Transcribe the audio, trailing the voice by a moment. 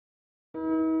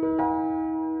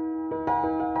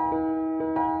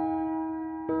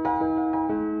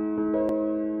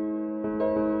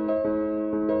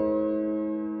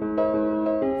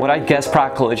What I guess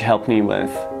Prague College helped me with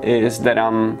is that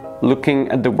I'm looking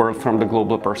at the world from the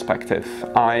global perspective.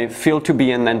 I feel to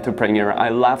be an entrepreneur. I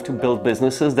love to build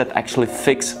businesses that actually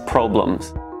fix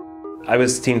problems. I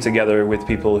was teamed together with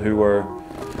people who were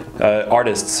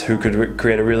artists who could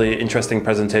create a really interesting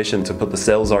presentation to put the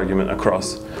sales argument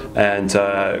across, and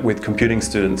with computing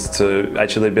students to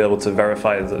actually be able to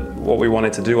verify that what we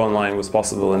wanted to do online was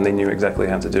possible and they knew exactly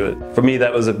how to do it. For me,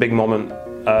 that was a big moment,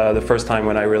 the first time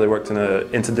when I really worked in an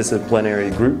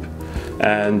interdisciplinary group,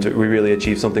 and we really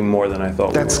achieved something more than I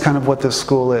thought. That's kind of what this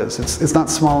school is. It's not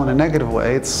small in a negative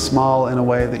way, it's small in a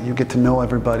way that you get to know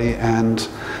everybody, and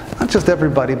not just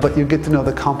everybody, but you get to know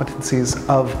the competencies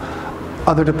of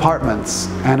other departments,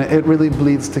 and it really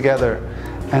bleeds together,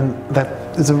 and that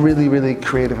is a really, really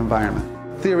creative environment.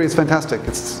 Theory is fantastic,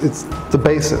 it's the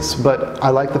basis, but I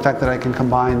like the fact that I can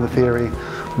combine the theory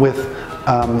with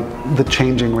the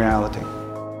changing reality.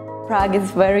 Prague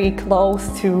is very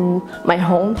close to my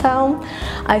hometown.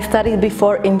 I studied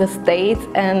before in the States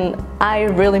and I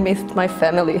really missed my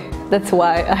family. That's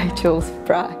why I chose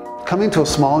Prague. Coming to a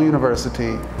small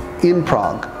university in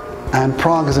Prague, and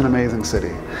Prague is an amazing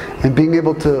city, and being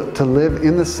able to live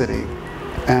in the city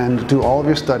and do all of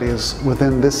your studies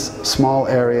within this small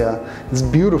area, this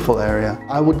beautiful area,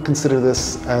 I would consider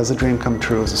this as a dream come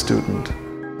true as a student.